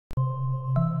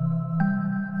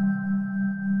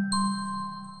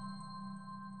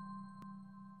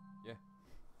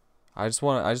I just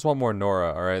want more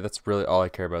Nora, alright? That's really all I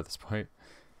care about at this point.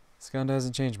 Skanda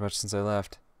hasn't changed much since I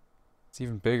left. It's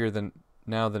even bigger than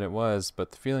now than it was,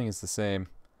 but the feeling is the same.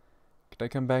 Could I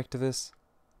come back to this?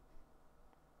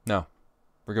 No.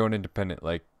 We're going independent,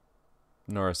 like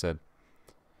Nora said.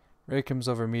 Ray comes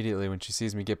over immediately when she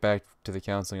sees me get back to the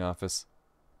counseling office.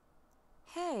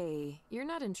 Hey, you're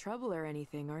not in trouble or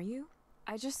anything, are you?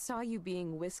 I just saw you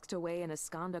being whisked away in a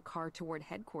Skanda car toward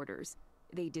headquarters.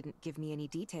 They didn't give me any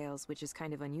details, which is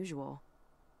kind of unusual.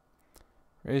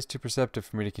 Ray's too perceptive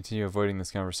for me to continue avoiding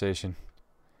this conversation.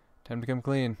 Time to come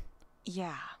clean.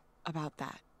 Yeah, about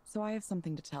that. So I have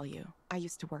something to tell you. I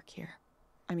used to work here.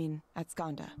 I mean, at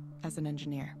Skanda, as an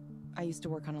engineer. I used to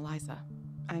work on Eliza.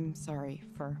 I'm sorry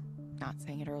for not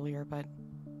saying it earlier, but...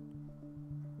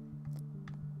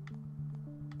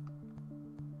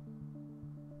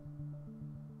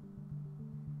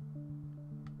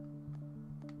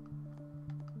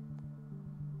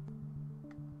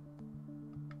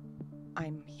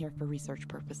 I'm here for research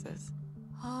purposes.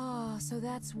 Oh, so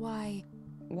that's why...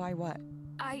 Why what?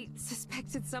 I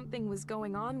suspected something was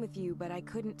going on with you, but I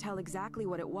couldn't tell exactly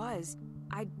what it was.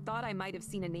 I thought I might have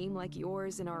seen a name like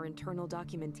yours in our internal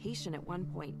documentation at one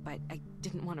point, but I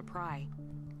didn't want to pry.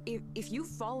 If you've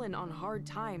fallen on hard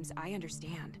times, I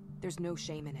understand. There's no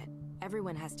shame in it.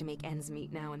 Everyone has to make ends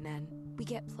meet now and then. We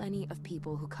get plenty of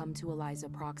people who come to Eliza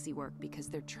proxy work because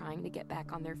they're trying to get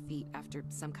back on their feet after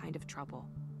some kind of trouble.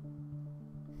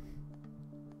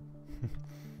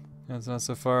 That's not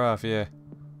so far off, yeah.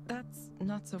 That's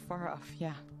not so far off,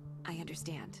 yeah. I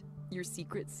understand. Your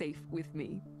secret's safe with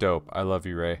me. Dope. I love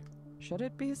you, Ray. Should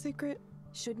it be a secret?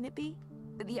 Shouldn't it be?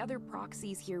 The other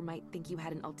proxies here might think you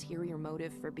had an ulterior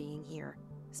motive for being here.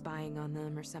 Spying on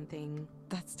them or something.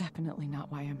 That's definitely not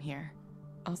why I'm here.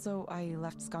 Also, I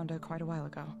left Skanda quite a while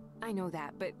ago. I know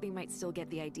that, but they might still get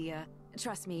the idea.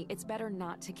 Trust me, it's better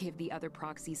not to give the other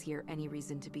proxies here any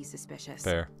reason to be suspicious.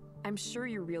 Fair. I'm sure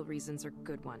your real reasons are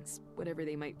good ones, whatever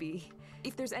they might be.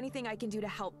 If there's anything I can do to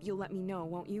help, you'll let me know,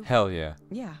 won't you? Hell yeah.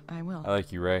 Yeah, I will. I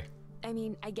like you, Ray. I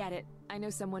mean, I get it. I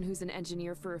know someone who's an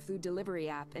engineer for a food delivery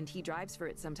app, and he drives for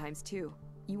it sometimes too.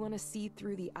 You want to see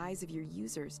through the eyes of your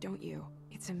users, don't you?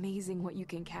 It's amazing what you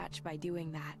can catch by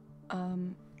doing that.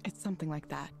 It's something like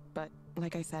that. But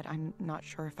like I said, I'm not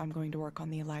sure if I'm going to work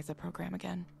on the Eliza program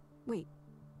again. Wait,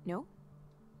 no?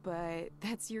 But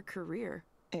that's your career.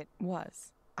 It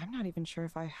was. I'm not even sure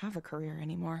if I have a career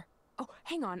anymore. Oh,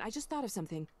 hang on, I just thought of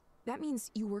something. That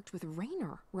means you worked with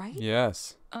Raynor, right?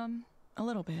 Yes. A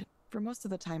little bit. For most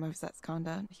of the time I was at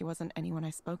Skanda, he wasn't anyone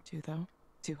I spoke to, though.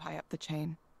 Too high up the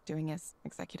chain, doing his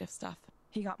executive stuff.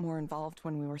 He got more involved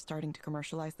when we were starting to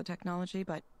commercialize the technology,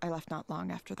 but I left not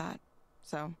long after that.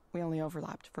 So, we only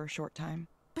overlapped for a short time.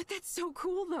 But that's so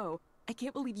cool, though! I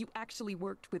can't believe you actually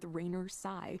worked with Raynor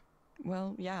Sai.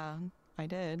 Well, yeah, I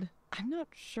did. I'm not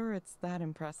sure it's that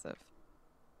impressive.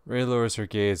 Ray lowers her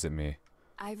gaze at me.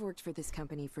 I've worked for this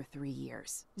company for 3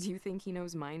 years. Do you think he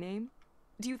knows my name?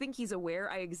 Do you think he's aware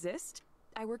I exist?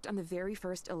 I worked on the very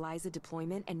first Eliza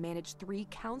deployment and managed 3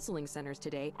 counseling centers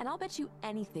today, and I'll bet you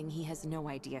anything he has no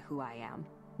idea who I am.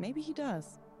 Maybe he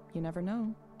does. You never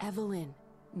know. Evelyn,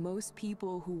 most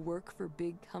people who work for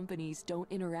big companies don't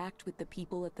interact with the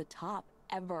people at the top,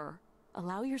 ever.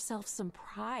 Allow yourself some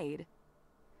pride.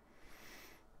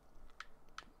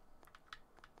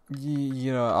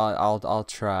 You know, I'll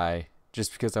try.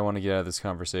 Just because I want to get out of this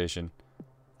conversation.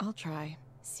 I'll try.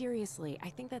 Seriously, I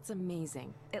think that's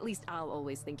amazing. At least I'll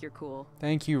always think you're cool.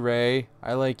 Thank you, Ray.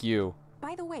 I like you.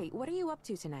 By the way, what are you up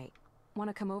to tonight? Want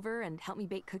to come over and help me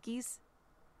bake cookies?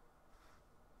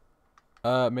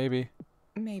 Maybe.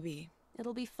 Maybe.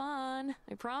 It'll be fun,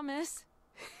 I promise.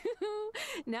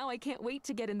 Now I can't wait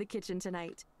to get in the kitchen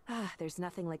tonight. Ah, there's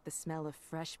nothing like the smell of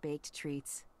fresh baked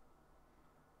treats.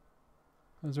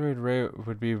 I was worried Ray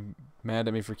would be mad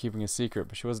at me for keeping a secret,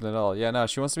 but she wasn't at all. Yeah, no,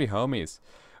 she wants to be homies.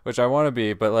 Which I want to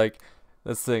be, but like,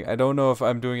 that's the thing. I don't know if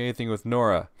I'm doing anything with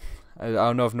Nora. I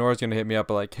don't know if Nora's going to hit me up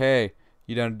like, hey,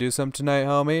 you down to do something tonight,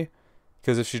 homie?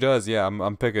 Because if she does, yeah,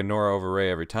 I'm picking Nora over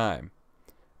Ray every time.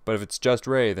 But if it's just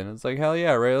Ray, then it's like, hell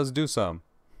yeah, Ray, let's do some.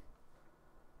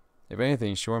 If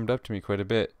anything, she warmed up to me quite a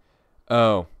bit.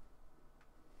 Oh.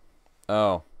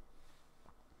 Oh.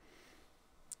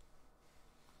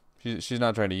 She's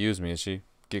not trying to use me, is she?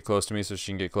 Get close to me so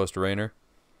she can get close to Raynor?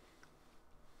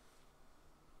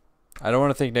 I don't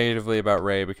want to think negatively about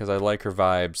Ray because I like her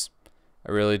vibes.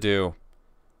 I really do.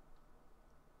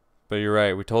 But you're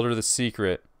right, we told her the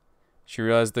secret. She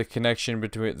realized the connection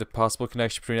between the possible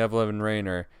connection between Evelyn and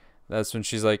Raynor. That's when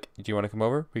she's like, do you want to come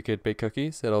over? We could bake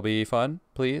cookies. It'll be fun,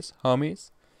 please,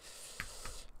 homies.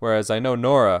 Whereas I know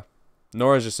Nora.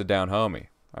 Nora's just a down homie,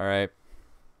 alright?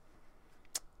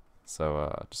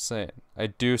 So, just saying.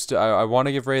 I want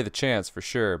to give Ray the chance for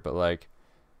sure, but like,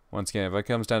 once again, if it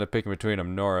comes down to picking between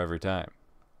them, Nora every time.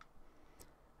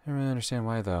 I don't really understand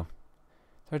why though.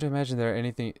 It's hard to imagine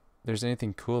there's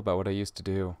anything cool about what I used to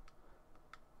do.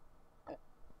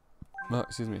 Oh,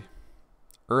 excuse me.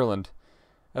 Erland.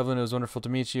 Evelyn, it was wonderful to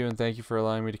meet you, and thank you for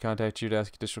allowing me to contact you to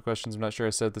ask additional questions. I'm not sure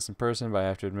I said this in person, but I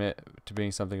have to admit to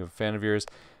being something of a fan of yours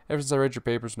ever since I read your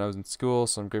papers when I was in school,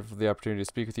 so I'm grateful for the opportunity to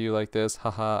speak with you like this.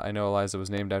 Haha, I know Eliza was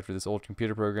named after this old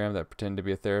computer program that pretended to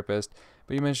be a therapist,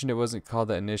 but you mentioned it wasn't called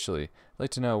that initially. I'd like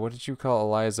to know, what did you call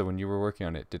Eliza when you were working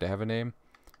on it? Did it have a name?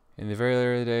 In the very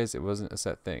early days, it wasn't a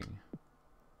set thing.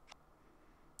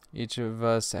 Each of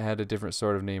us had a different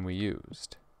sort of name we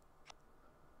used.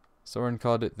 Soren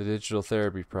called it the Digital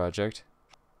Therapy Project,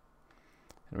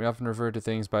 and we often referred to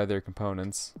things by their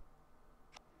components.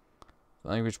 The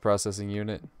Language Processing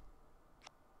Unit,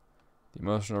 the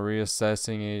Emotional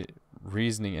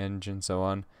Reasoning Engine, so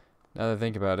on. Now that I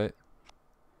think about it,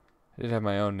 I did have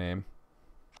my own name.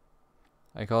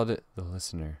 I called it the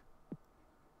Listener,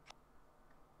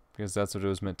 because that's what it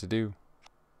was meant to do.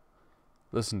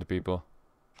 Listen to people.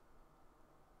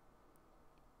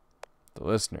 The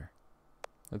Listener.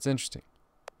 That's interesting.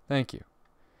 Thank you.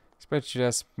 Expect you to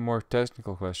ask more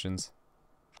technical questions.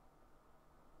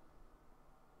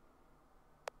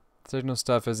 Signal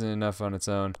stuff isn't enough on its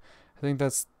own. I think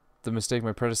that's the mistake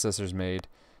my predecessors made.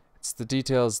 It's the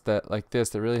details like this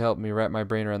that really help me wrap my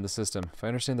brain around the system. If I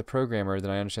understand the programmer, then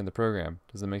I understand the program.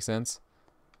 Does that make sense?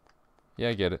 Yeah,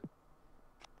 I get it.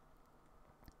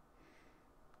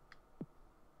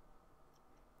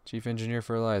 Chief engineer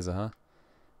for Eliza, huh?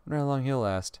 Wonder how long he'll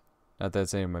last. Not that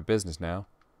it's any of my business now.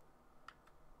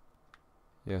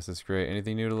 Yes, that's great.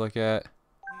 Anything new to look at?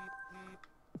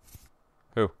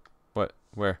 Who? What?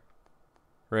 Where?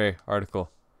 Ray,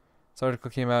 article. This article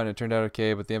came out and it turned out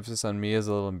okay, but the emphasis on me is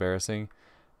a little embarrassing.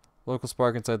 Local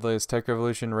spark inside the latest tech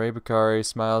revolution, Ray Bakari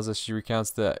smiles as she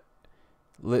recounts the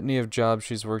litany of jobs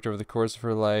she's worked over the course of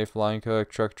her life: line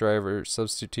cook, truck driver,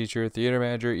 substitute teacher, theater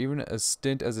manager, even a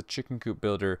stint as a chicken coop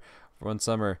builder for one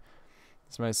summer.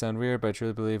 This might sound weird, but I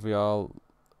truly believe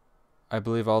I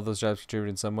believe all those jobs contribute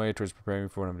in some way towards preparing me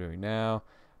for what I'm doing now.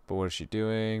 But what is she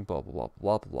doing? Blah blah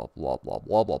blah blah blah blah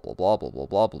blah blah blah blah blah blah blah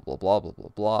blah blah blah blah blah blah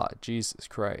blah. Jesus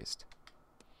Christ.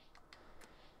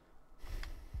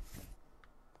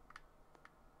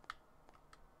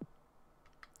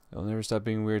 It'll never stop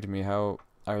being weird to me how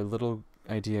our little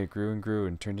idea grew and grew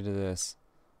and turned into this.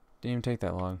 Didn't even take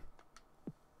that long.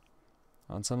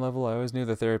 On some level, I always knew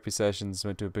the therapy sessions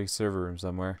went to a big server room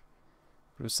somewhere.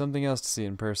 But it was something else to see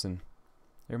in person.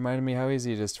 It reminded me how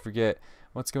easy it is to forget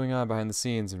what's going on behind the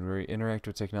scenes when we interact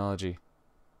with technology.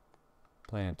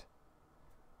 Plant.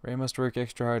 Ray must work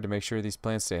extra hard to make sure these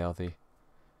plants stay healthy.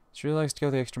 She really likes to go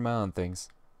the extra mile on things.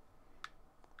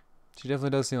 She definitely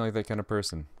does seem like that kind of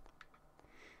person.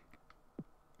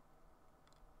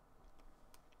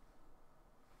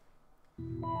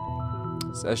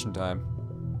 Session time.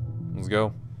 Let's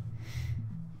go.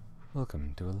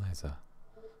 Welcome to Eliza.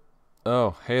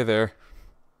 Oh, hey there.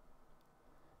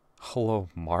 Hello,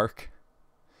 Mark.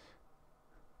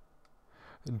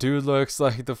 Dude looks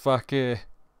like the fucking...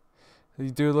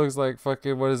 Dude looks like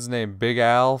fucking, what is his name? Big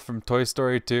Al from Toy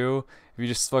Story 2? If you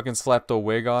just fucking slapped a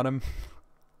wig on him.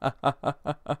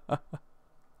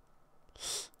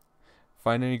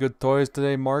 Find any good toys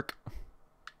today, Mark?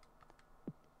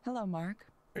 Hello, Mark.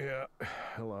 Yeah,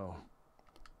 hello.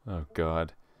 Oh,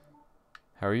 God.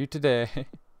 How are you today?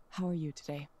 How are you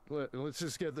today? Let's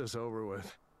just get this over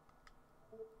with.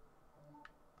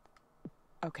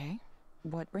 Okay.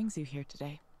 What brings you here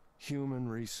today? Human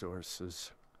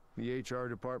resources. The HR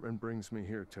department brings me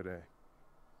here today.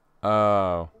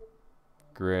 Oh.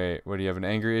 Great. What, do you have an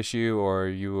anger issue, or are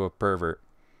you a pervert?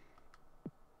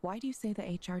 Why do you say the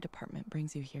HR department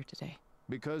brings you here today?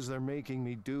 Because they're making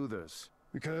me do this.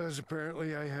 Because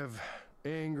apparently I have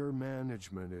anger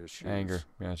management issues. Anger.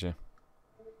 Gotcha.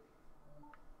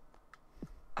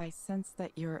 I sense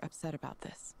that you're upset about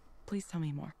this. Please tell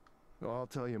me more. Oh, I'll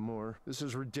tell you more. This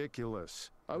is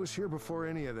ridiculous. I was here before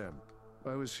any of them.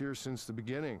 I was here since the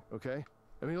beginning, okay?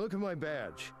 I mean, look at my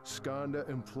badge. Skanda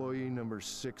employee number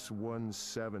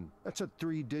 617. That's a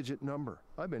 3-digit number.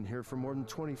 I've been here for more than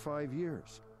 25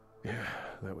 years. Yeah,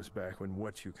 that was back when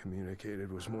what you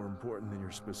communicated was more important than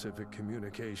your specific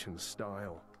communication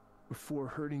style. Before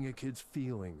hurting a kid's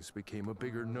feelings became a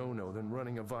bigger no-no than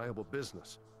running a viable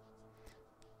business.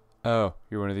 Oh,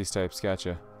 you're one of these types.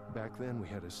 Gotcha. Back then, we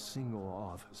had a single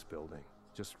office building.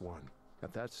 Just one.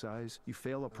 At that size, you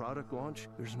fail a product launch,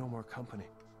 there's no more company.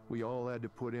 We all had to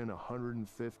put in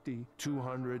 150,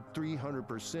 200,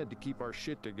 300% to keep our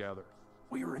shit together.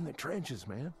 We were in the trenches,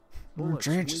 man. We were in Bullets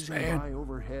trenches, whizzing man. by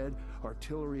overhead,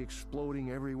 artillery exploding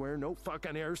everywhere, no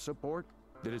fucking air support.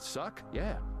 Did it suck?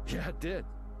 Yeah. Yeah, it did.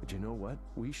 But you know what?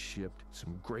 We shipped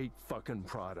some great fucking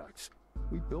products.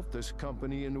 We built this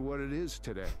company into what it is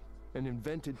today. And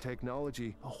invented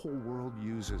technology the whole world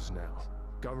uses now.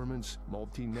 Governments,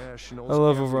 multinationals. I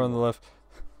love over on everyone. the left.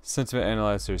 Sentiment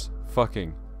analyzers.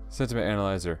 Fucking. Sentiment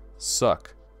analyzer.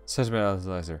 Suck. Sentiment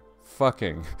analyzer.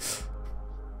 Fucking.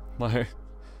 Like.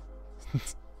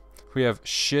 We have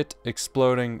shit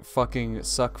exploding fucking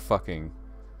suck fucking.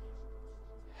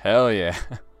 Hell yeah.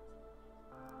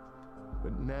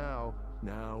 But now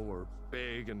we're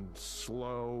big and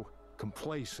slow,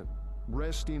 complacent,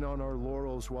 resting on our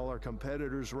laurels while our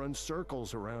competitors run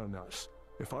circles around us.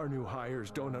 If our new hires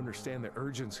don't understand the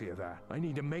urgency of that, I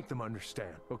need to make them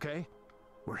understand, okay?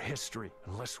 We're history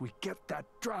unless we get that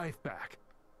drive back.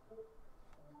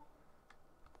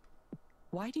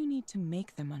 Why do you need to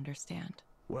make them understand?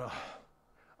 Well,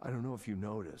 I don't know if you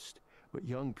noticed, but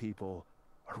young people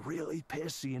are really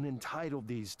pissy and entitled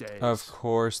these days. Of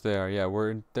course they are. Yeah,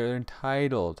 they're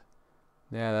entitled.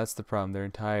 Yeah, that's the problem. They're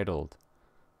entitled.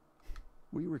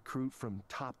 We recruit from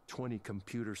top 20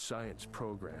 computer science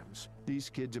programs. These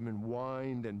kids have been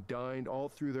wined and dined all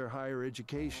through their higher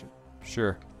education.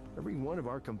 Sure. Every one of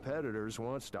our competitors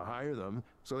wants to hire them,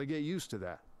 so they get used to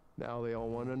that. Now they all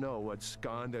want to know what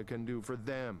Skanda can do for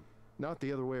them, not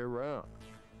the other way around.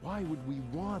 Why would we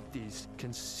want these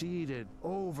conceited,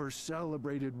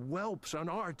 over-celebrated whelps on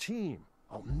our team?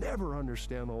 I'll never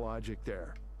understand the logic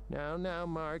there. Now,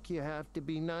 Mark, you have to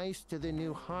be nice to the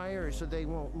new hires or they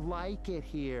won't like it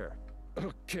here.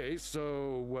 Okay,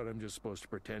 so what, I'm just supposed to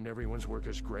pretend everyone's work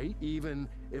is great, even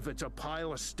if it's a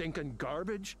pile of stinking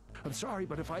garbage? I'm sorry,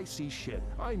 but if I see shit,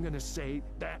 I'm gonna say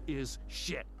that is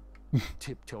shit.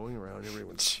 Tiptoeing around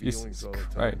everyone's feelings all the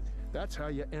time. Christ. That's how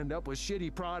you end up with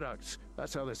shitty products.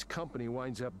 That's how this company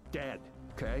winds up dead,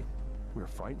 okay? We're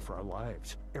fighting for our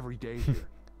lives every day here.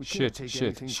 We can't take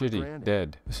anything for shitty, granted.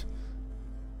 dead.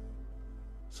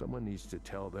 Someone needs to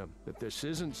tell them that this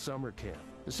isn't summer camp.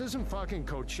 This isn't fucking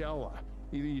Coachella.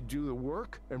 Either you do the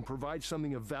work and provide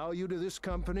something of value to this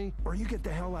company, or you get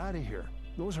the hell out of here.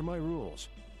 Those are my rules.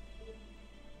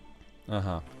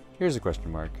 Uh-huh. Here's a question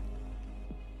mark.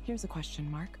 Here's a question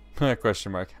mark.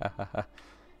 Question mark.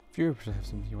 If you were to have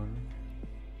something you wanted.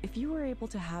 If you were able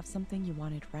to have something you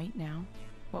wanted right now,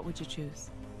 what would you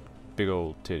choose? Big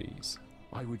old titties.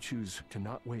 I would choose to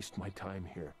not waste my time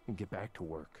here and get back to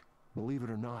work. Believe it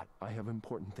or not, I have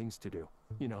important things to do.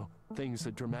 You know, things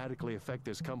that dramatically affect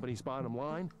this company's bottom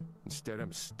line. Instead,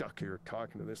 I'm stuck here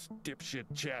talking to this dipshit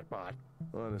chatbot.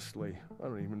 Honestly, I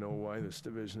don't even know why this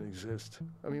division exists.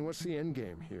 I mean, what's the end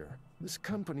game here? This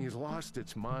company has lost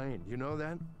its mind, you know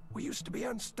that? We used to be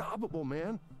unstoppable,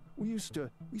 man. We used to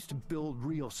build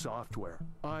real software.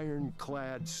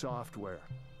 Ironclad software.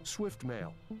 Swift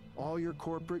mail. All your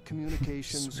corporate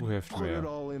communications, Swift put mail. it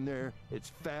all in there.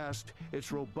 It's fast,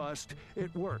 it's robust,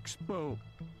 it works. Boom.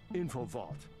 Info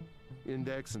vault.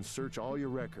 Index and search all your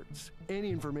records. Any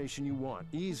information you want.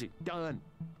 Easy. Done.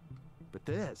 But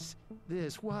this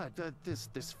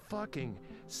fucking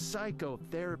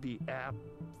psychotherapy app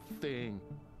thing.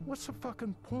 What's the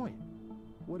fucking point?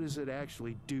 What does it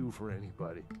actually do for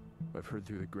anybody? I've heard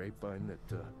through the grapevine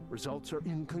that results are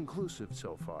inconclusive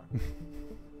so far.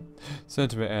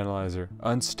 Sentiment analyzer.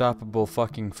 Unstoppable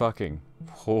fucking.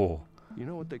 Oh. You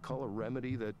know what they call a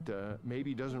remedy that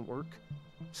maybe doesn't work?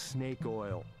 Snake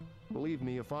oil. Believe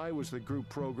me, if I was the group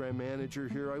program manager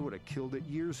here, I would have killed it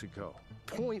years ago.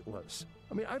 Pointless.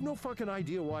 I mean, I have no fucking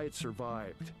idea why it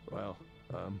survived. Well,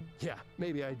 yeah,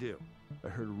 maybe I do. I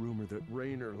heard a rumor that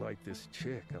Rayner liked this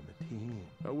chick on the team.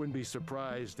 I wouldn't be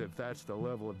surprised if that's the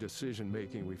level of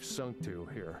decision-making we've sunk to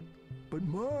here. But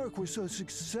Mark, we're so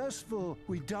successful.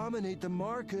 We dominate the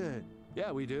market.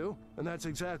 Yeah, we do. And that's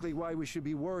exactly why we should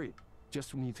be worried.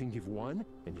 Just when you think you've won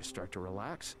and you start to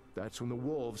relax, that's when the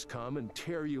wolves come and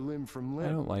tear you limb from limb.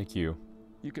 I don't like you.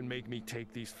 You can make me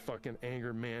take these fucking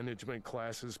anger management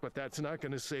classes, but that's not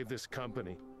gonna save this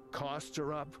company. Costs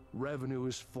are up, revenue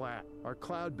is flat. Our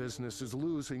cloud business is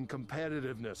losing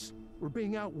competitiveness. We're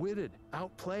being outwitted,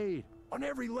 outplayed, on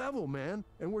every level, man.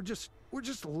 And we're just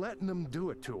letting them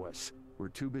do it to us. We're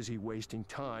too busy wasting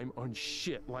time on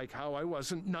shit like how I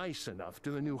wasn't nice enough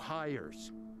to the new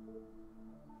hires.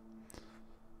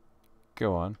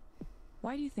 Go on.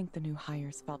 Why do you think the new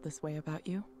hires felt this way about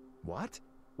you? What?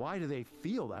 Why do they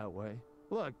feel that way?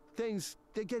 Look, they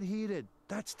get heated.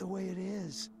 That's the way it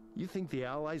is. You think the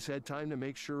Allies had time to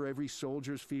make sure every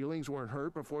soldier's feelings weren't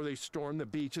hurt before they stormed the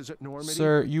beaches at Normandy?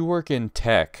 Sir, you work in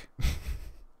tech.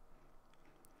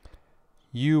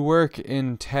 You work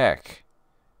in tech.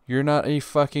 You're not a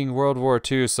fucking World War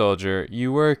II soldier.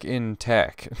 You work in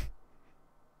tech.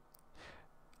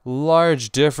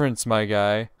 Large difference, my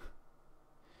guy.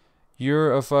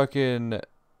 You're a fucking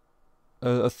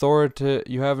authoritative.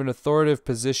 You have an authoritative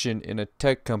position in a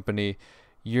tech company.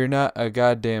 You're not a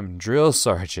goddamn drill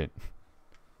sergeant.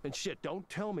 And shit, don't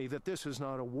tell me that this is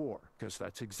not a war, because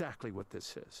that's exactly what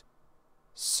this is.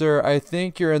 Sir, I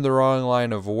think you're in the wrong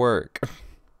line of work.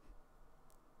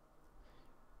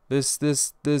 I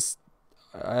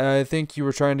think you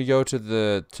were trying to go to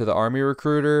the army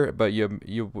recruiter, but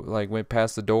you like went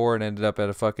past the door and ended up at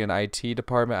a fucking IT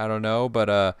department. I don't know, but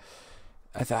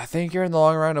I think you're in the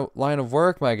wrong line of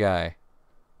work, my guy.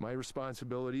 My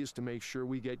responsibility is to make sure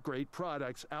we get great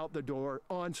products out the door,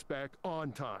 on spec,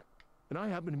 on time. And I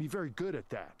happen to be very good at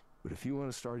that. But if you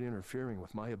want to start interfering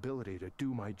with my ability to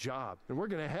do my job, then we're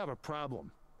going to have a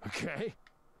problem, okay?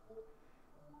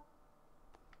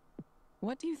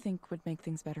 What do you think would make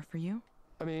things better for you?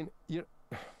 I mean, you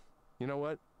know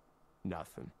what?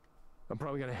 Nothing. I'm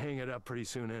probably going to hang it up pretty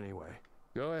soon anyway.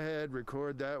 Go ahead,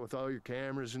 record that with all your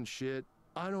cameras and shit.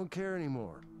 I don't care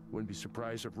anymore. Wouldn't be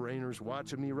surprised if Raynor's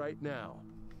watching me right now.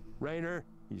 Raynor,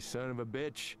 you son of a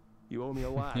bitch. You owe me a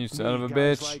lot. You son of a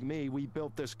guys bitch. like me, we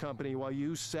built this company while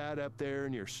you sat up there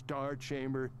in your star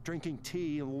chamber, drinking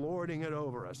tea and lording it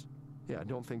over us. Yeah, I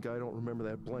don't remember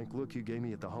that blank look you gave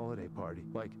me at the holiday party.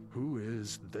 Like, who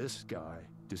is this guy?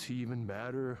 Does he even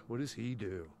matter? What does he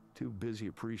do? Too busy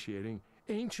appreciating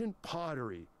ancient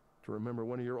pottery to remember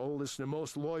one of your oldest and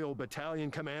most loyal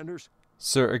battalion commanders?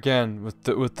 Sir, again, with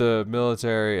the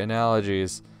military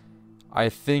analogies, I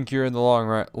think you're in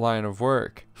the line of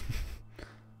work.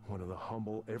 One of the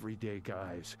humble, everyday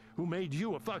guys who made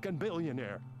you a fucking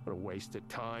billionaire. What a waste of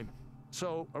time.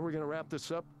 So, are we gonna wrap this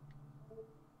up?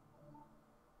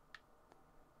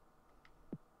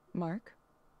 Mark,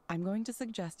 I'm going to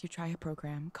suggest you try a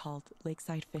program called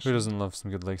Lakeside Fishing. Who doesn't love some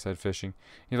good lakeside fishing?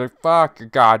 He's like, fuck your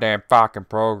goddamn fucking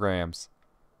programs.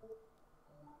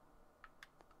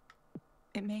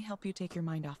 It may help you take your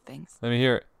mind off things. Let me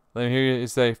hear it. Let me hear you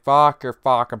say, fuck your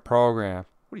fucking program.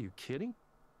 What are you kidding?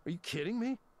 Are you kidding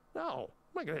me? No,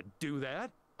 I'm not gonna do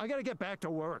that. I gotta get back to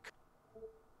work.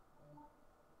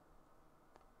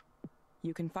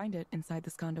 You can find it inside the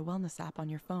Skanda Wellness app on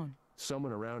your phone.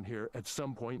 Someone around here at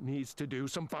some point needs to do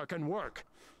some fucking work.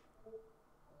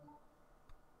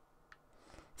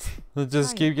 Let's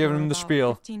just Try keep it giving for him the about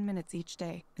spiel. 15 minutes each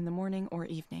day, in the morning or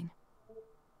evening.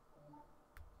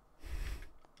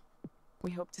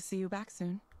 We hope to see you back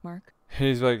soon, Mark.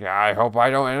 He's like, I hope I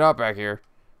don't end up back here.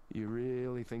 You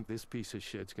really think this piece of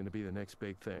shit's gonna be the next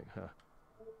big thing, huh?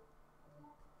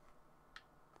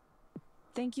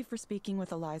 Thank you for speaking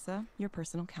with Eliza, your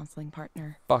personal counseling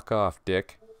partner. Fuck off,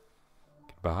 dick.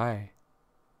 Goodbye.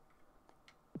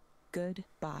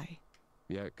 Goodbye.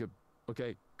 Yeah,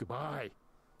 okay, goodbye.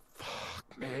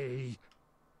 Fuck me.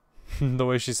 The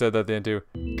way she said that then too.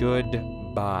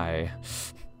 Goodbye.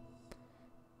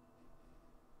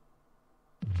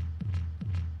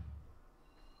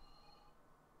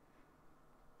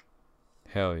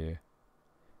 Hell yeah.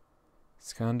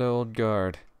 Skanda old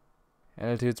guard.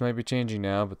 Attitudes might be changing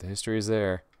now, but the history is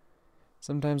there.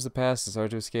 Sometimes the past is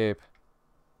hard to escape.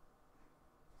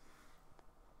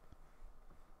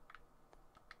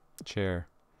 Chair.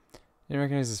 Didn't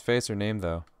recognize his face or name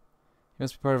though. He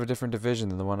must be part of a different division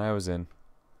than the one I was in.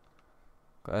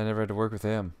 Glad I never had to work with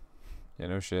him. Yeah,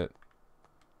 no shit.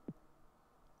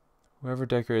 Whoever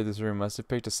decorated this room must have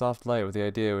picked a soft light with the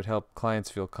idea it would help clients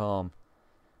feel calm.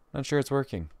 Not sure it's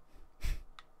working.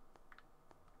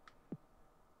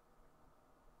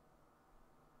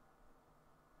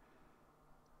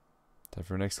 Time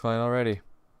for our next client already.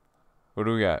 What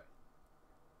do we got?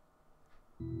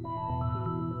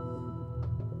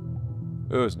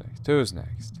 Who's next? Who's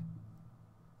next?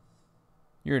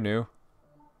 You're new.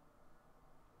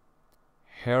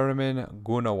 Harriman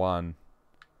Gunawan.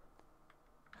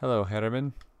 Hello,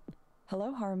 Harriman.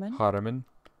 Hello, Harmon. Harriman.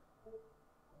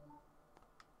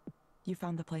 You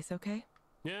found the place okay?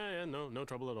 Yeah, no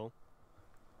trouble at all.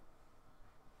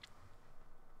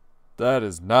 That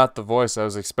is not the voice I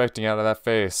was expecting out of that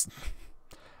face.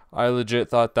 I legit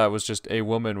thought that was just a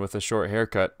woman with a short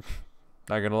haircut.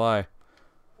 Not gonna lie.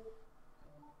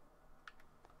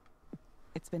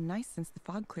 It's been nice since the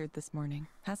fog cleared this morning,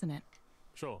 hasn't it?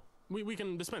 Sure. We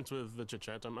can dispense with the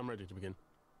chit-chat. I'm ready to begin.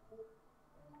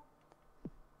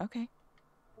 Okay.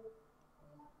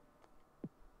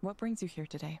 What brings you here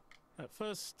today?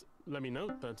 First, let me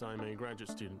note that I'm a graduate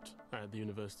student at the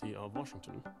University of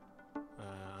Washington.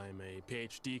 I'm a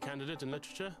PhD candidate in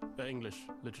literature, English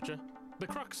literature. The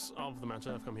crux of the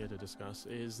matter I've come here to discuss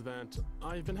is that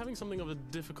I've been having something of a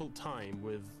difficult time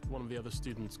with one of the other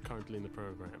students currently in the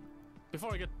program.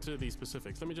 Before I get to the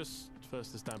specifics, let me just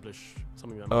first establish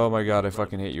something that... Oh my god, I relevant.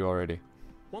 fucking hate you already.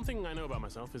 One thing I know about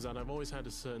myself is that I've always had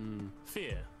a certain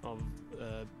fear of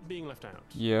being left out.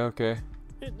 Yeah, okay.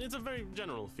 It's a very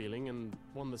general feeling, and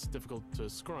one that's difficult to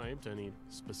ascribe to any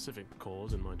specific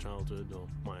cause in my childhood or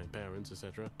my parents,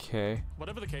 etc. Okay.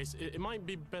 Whatever the case, it might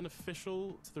be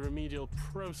beneficial to the remedial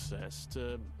process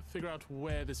to figure out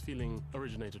where this feeling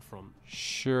originated from.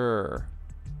 Sure.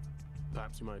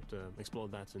 Perhaps you might explore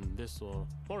that in this or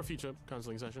a future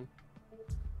counseling session.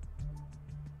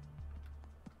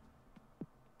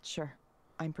 Sure.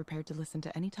 I'm prepared to listen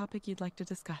to any topic you'd like to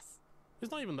discuss.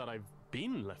 It's not even that I've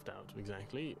been left out,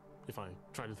 exactly. If I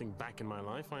try to think back in my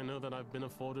life, I know that I've been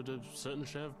afforded a certain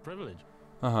share of privilege.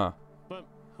 Uh-huh. But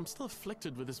I'm still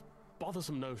afflicted with this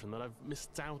bothersome notion that I've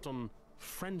missed out on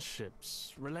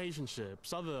friendships,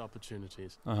 relationships, other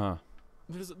opportunities. Uh-huh.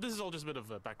 This is all just a bit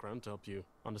of a background to help you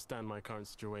understand my current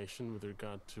situation with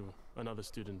regard to another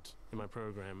student in my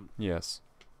program. Yes.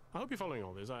 I hope you're following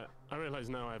all this. I realize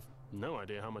now I have no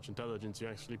idea how much intelligence you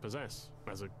actually possess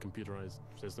as a computerized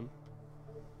system.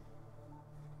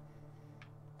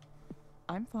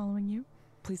 I'm following you.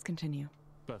 Please continue.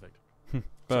 Perfect.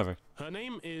 Perfect. Her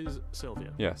name is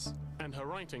Sylvia. Yes. And her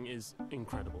writing is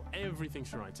incredible. Everything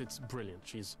she writes, it's brilliant.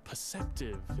 She's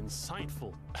perceptive,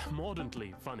 insightful,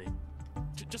 mordantly funny.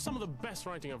 Just some of the best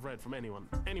writing I've read from anyone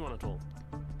at all.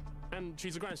 And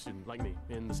she's a grad student, like me,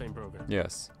 in the same program.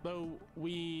 Yes. Though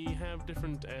we have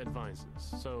different advisors,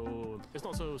 so it's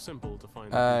not so simple to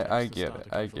find... I get it.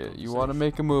 I get it. You want to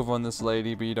make a move on this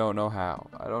lady, but you don't know how.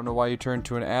 I don't know why you turned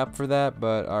to an app for that,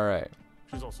 but alright.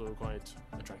 She's also quite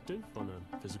attractive on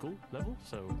a physical level,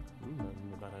 so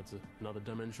that adds another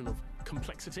dimension of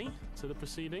complexity to the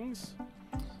proceedings.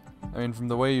 I mean, from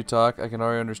the way you talk, I can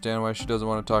already understand why she doesn't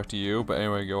want to talk to you, but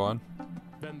anyway, go on.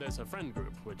 Then there's her friend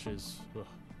group, which is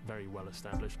very well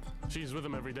established. She's with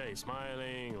them every day,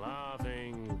 smiling,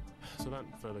 laughing, so that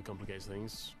further complicates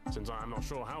things, since I'm not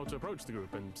sure how to approach the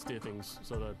group and steer things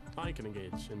so that I can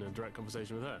engage in a direct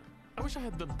conversation with her. I wish I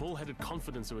had the bull-headed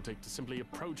confidence it would take to simply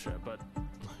approach her, but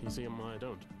you see, I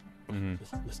don't.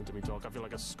 Listen to me talk. I feel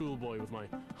like a schoolboy with my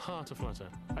heart aflutter.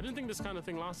 I didn't think this kind of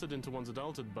thing lasted into one's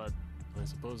adulthood, but I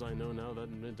suppose I know now that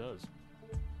it does.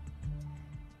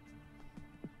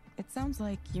 It sounds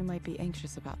like you might be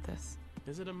anxious about this.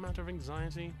 Is it a matter of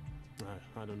anxiety?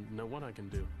 I don't know what I can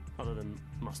do, other than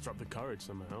muster up the courage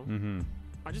somehow.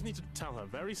 I just need to tell her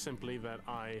very simply that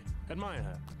I admire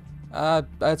her.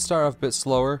 I'd start off a bit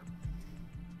slower.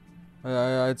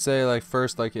 I'd say, like,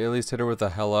 first, like, at least hit her with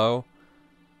a hello.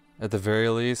 At the very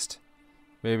least.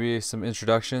 Maybe some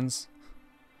introductions.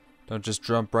 Don't just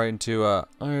jump right into, I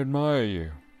admire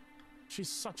you. She's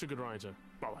such a good writer.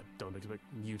 Well, I don't expect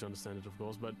you to understand it, of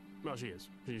course, but, well, she is.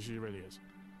 She really is.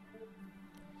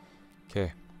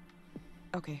 Okay.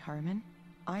 Okay, Harmon.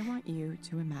 I want you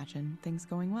to imagine things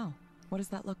going well. What does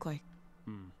that look like?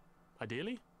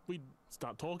 Ideally, we'd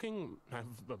start talking, have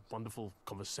a wonderful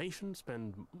conversation,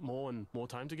 spend more and more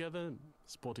time together,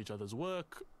 support each other's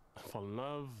work, fall in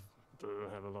love,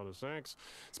 have a lot of sex,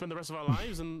 spend the rest of our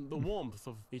lives in the warmth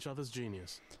of each other's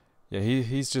genius. Yeah,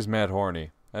 he's just mad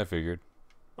horny. I figured.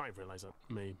 I realize that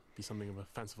may be something of a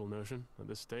fanciful notion at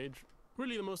this stage.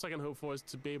 Really, the most I can hope for is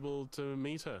to be able to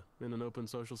meet her in an open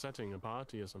social setting, a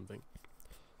party or something.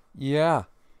 Yeah.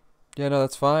 Yeah, no,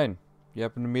 that's fine. You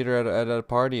happen to meet her at a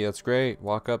party, that's great.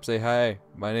 Walk up, say hi.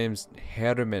 My name's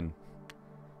Herman.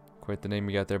 Quite the name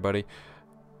you got there, buddy.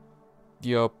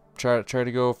 Yo, try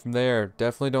to go from there.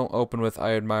 Definitely don't open with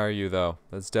I admire you, though.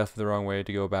 That's definitely the wrong way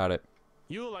to go about it.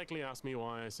 You'll likely ask me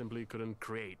why I simply couldn't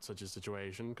create such a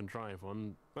situation, contrive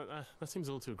one, but that seems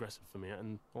a little too aggressive for me,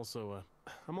 and also,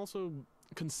 I'm also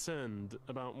concerned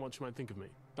about what you might think of me,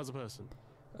 as a person.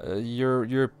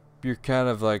 You're kind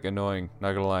of, like, annoying,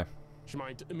 not gonna lie. She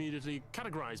might immediately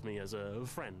categorize me as a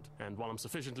friend, and while I'm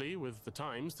sufficiently with the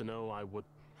times to know I would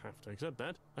have to accept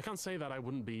that, I can't say that I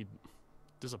wouldn't be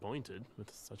disappointed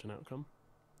with such an outcome.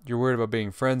 You're worried about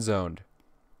being friend-zoned.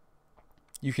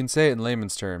 You can say it in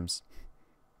layman's terms.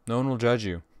 No one will judge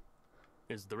you.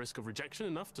 Is the risk of rejection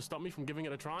enough to stop me from giving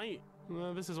it a try?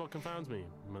 This is what confounds me.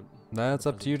 That's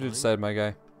up to you to decide, my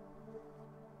guy.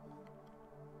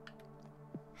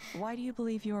 Why do you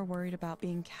believe you are worried about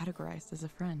being categorized as a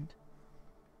friend?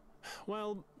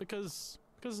 Well, because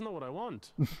it's not what I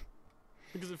want.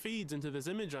 Because it feeds into this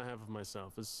image I have of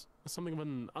myself as something of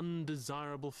an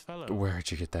undesirable fellow. Where'd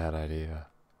you get that idea?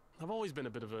 I've always been a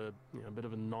bit of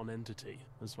a non-entity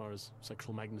as far as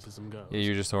sexual magnetism goes. Yeah,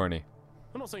 you're just horny.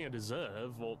 I'm not saying I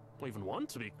deserve or even want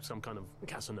to be some kind of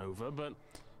Casanova, but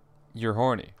You're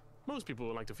horny. most people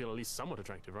would like to feel at least somewhat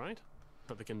attractive, right?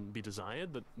 That they can be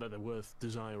desired, that they're worth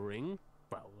desiring.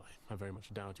 Well, I very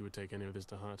much doubt you would take any of this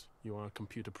to heart. You are a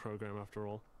computer program after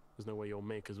all. There's no way your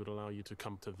makers would allow you to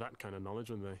come to that kind of knowledge,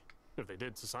 would they? If they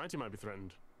did, society might be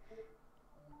threatened.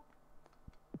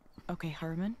 Okay,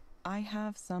 Harmon, I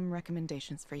have some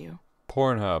recommendations for you.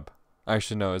 Pornhub.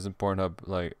 Actually, no, isn't Pornhub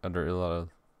like under a lot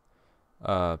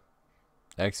of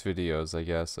X videos? I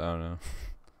guess I don't know.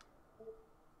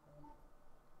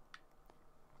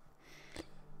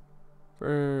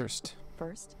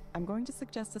 First, I'm going to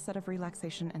suggest a set of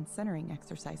relaxation and centering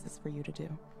exercises for you to do.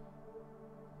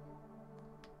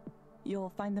 You'll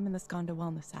find them in the Skanda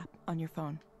Wellness app on your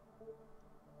phone.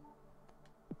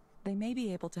 They may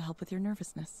be able to help with your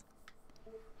nervousness.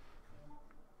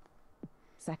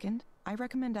 Second, I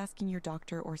recommend asking your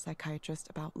doctor or psychiatrist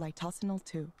about litosenal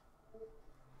 2.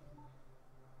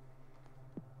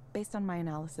 Based on my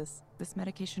analysis, this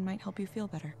medication might help you feel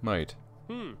better. might.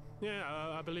 Yeah,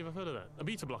 I believe I've heard of that. A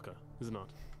beta blocker, is it not?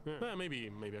 Yeah,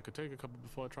 maybe I could take a couple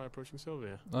before I try approaching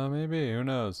Sylvia. Maybe. Who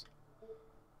knows?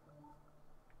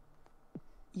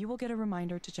 You will get a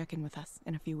reminder to check in with us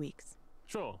in a few weeks.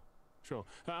 Sure.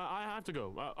 I have to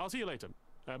go. I'll see you later.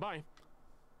 Bye.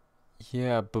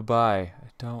 Yeah. Bye. I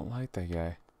don't like that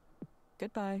guy.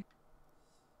 Goodbye.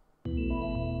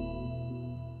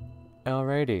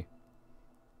 Alrighty.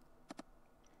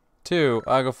 2.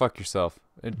 Go fuck yourself.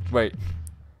 Wait.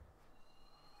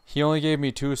 He only gave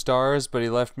me 2 stars, but he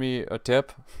left me a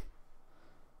tip?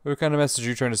 What kind of message are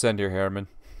you trying to send here, Harriman?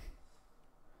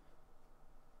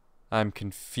 I'm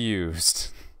confused.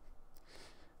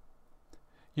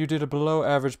 You had a below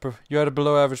average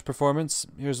performance.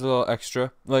 Here's a little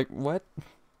extra. Like, what?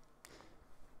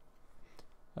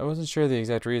 I wasn't sure the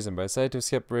exact reason, but I decided to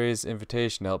skip Ray's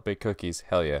invitation to help bake cookies.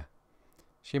 Hell yeah.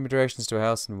 She gave me directions to a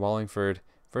house in Wallingford.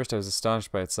 First I was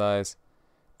astonished by its size.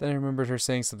 Then I remembered her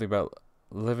saying something about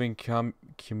living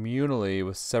communally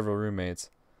with several roommates.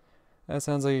 That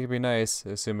sounds like it could be nice,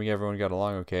 assuming everyone got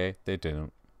along okay. They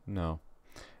didn't. No.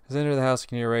 As I entered the house, I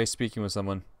can hear Ray speaking with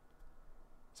someone.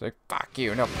 It's like, fuck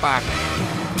you, no fuck.